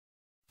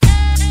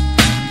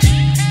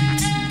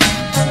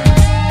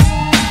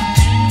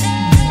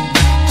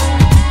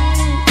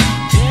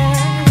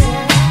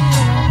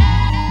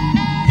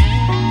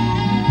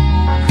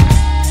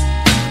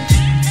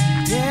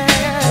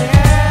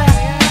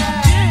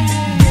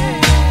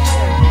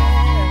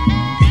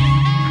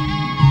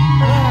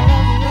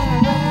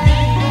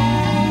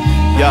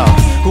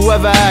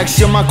never ask,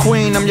 you're my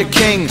queen, I'm your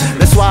king.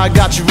 That's why I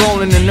got you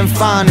rolling in them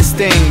finest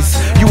things.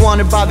 You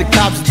wanted by the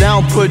cops,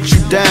 down, put you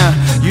down.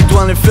 You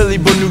dwell in Philly,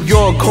 but New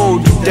York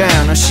hold you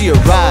down. Now she a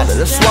rider,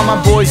 that's why my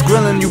boys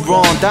grilling you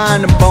wrong.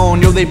 Dying to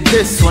bone, yo, they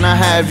piss when I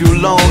have you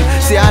alone.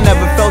 See, I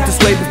never felt this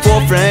way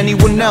before for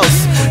anyone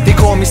else. They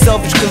call me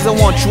selfish cause I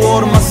want you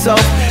all to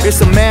myself. It's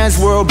a man's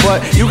world, but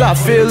you got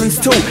feelings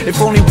too.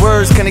 If only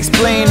words can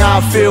explain how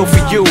I feel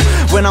for you.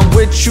 When I'm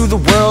with you, the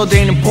world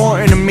ain't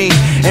important to me,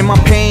 and my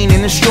pain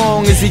ain't as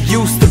strong as it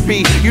used to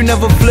be. You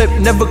never flip,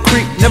 never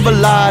creep, never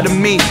lie to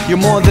me.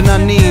 You're more than I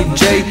need,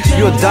 Jay,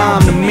 you're a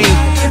dime to me.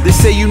 They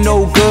say you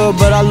no good,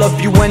 but I love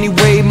you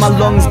anyway. My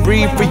lungs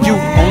breathe for you,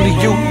 only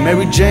you,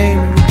 Mary Jane.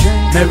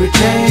 Mary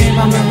Jane,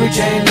 my Mary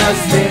Jane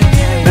loves me.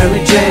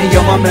 Mary Jane,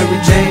 you're my Mary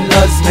Jane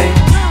loves me.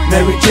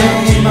 Mary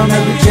Jane, my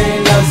Mary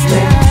Jane loves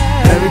me.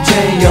 Mary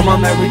Jane, you're my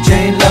Mary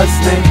Jane loves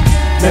me.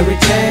 Mary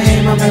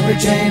Jane, my Mary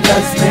Jane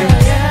loves me.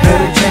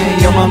 Mary Jane,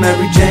 you're my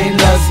Mary Jane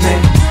loves me.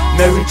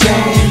 Mary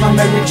Jane, my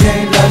Mary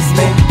Jane loves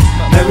me.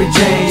 Mary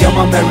Jane, you're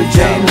my Mary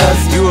Jane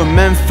loves me. You were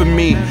meant for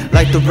me,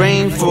 like the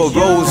rain for a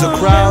rose, a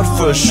crowd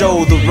for a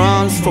show, the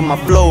rhymes for my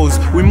flows.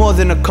 We more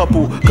than a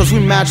couple, cause we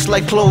match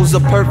like clothes,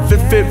 a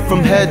perfect fit from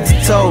head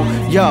to toe.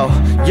 Yo,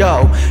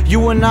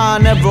 you and I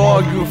never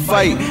argue or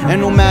fight, and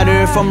no matter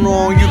if I'm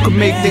wrong, you can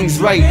make things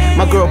right.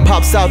 My girl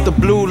pops out the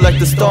blue like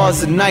the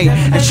stars at night,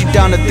 and she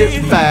down to dip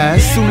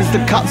fast, soon as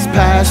the cops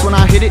pass. When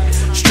I hit it,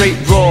 straight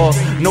raw,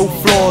 no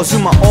flaws, you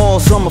my all,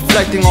 so I'm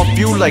reflecting off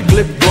you like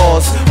lip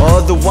gloss. Or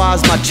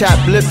otherwise my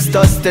chapped lips,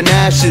 dust and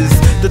ashes.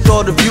 The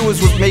thought of you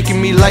is what's making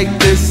me like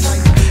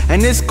this.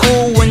 And it's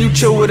cool when you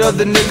chill with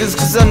other niggas,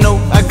 cause I know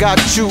I got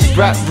you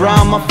wrapped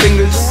around my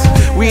fingers.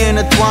 We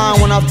intertwine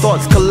when our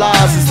thoughts collide.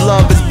 This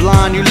love is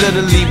blind, you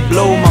literally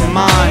blow my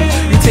mind.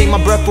 You take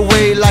my breath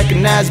away like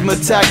an asthma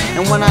attack,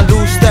 and when I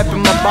lose step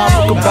in my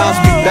bottle could bounce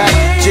me back.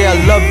 Jay, I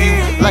love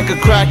you like a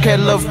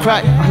crackhead love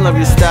crack. I love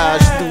your style,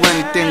 just do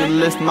anything to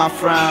lift my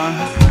frown.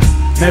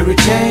 Mary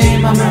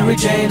Jane, my Mary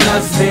Jane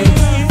loves me.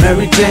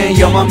 Mary Jane,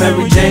 you're my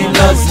Mary Jane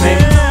loves me.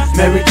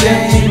 Mary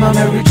Jane, my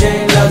Mary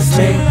Jane loves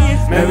me.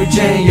 Mary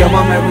Jane, you're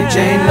my Mary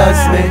Jane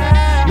loves me.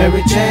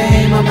 Mary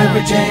Jane, my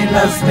Mary Jane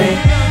loves me.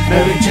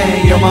 Mary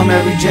Jane, you're my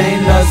Mary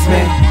Jane loves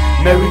me.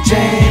 Mary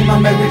Jane, my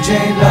Mary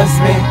Jane loves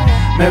me.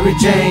 Mary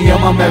Jane, you're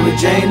my Mary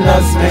Jane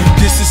loves me.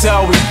 This is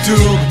how we do,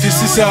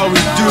 this is how we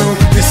do,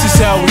 this is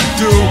how we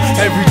do,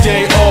 every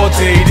day, all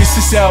day. This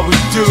is how we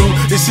do,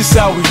 this is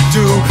how we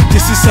do,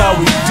 this is how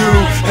we do,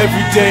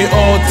 every day,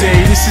 all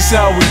day. This is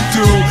how we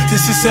do,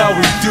 this is how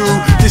we do,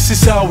 this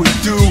is how we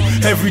do,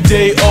 every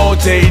day, all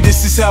day.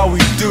 This is how we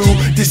do,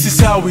 this is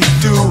how we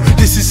do,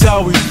 this is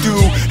how we do,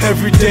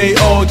 every day,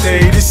 all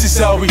day. This is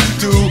how we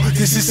do,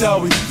 this is how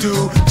we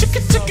do,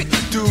 chicka chicka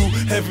do,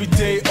 every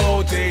day,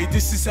 all day.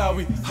 This is how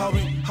we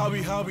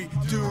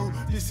do,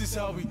 this is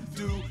how we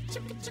do,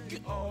 chicka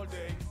chicka all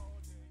day.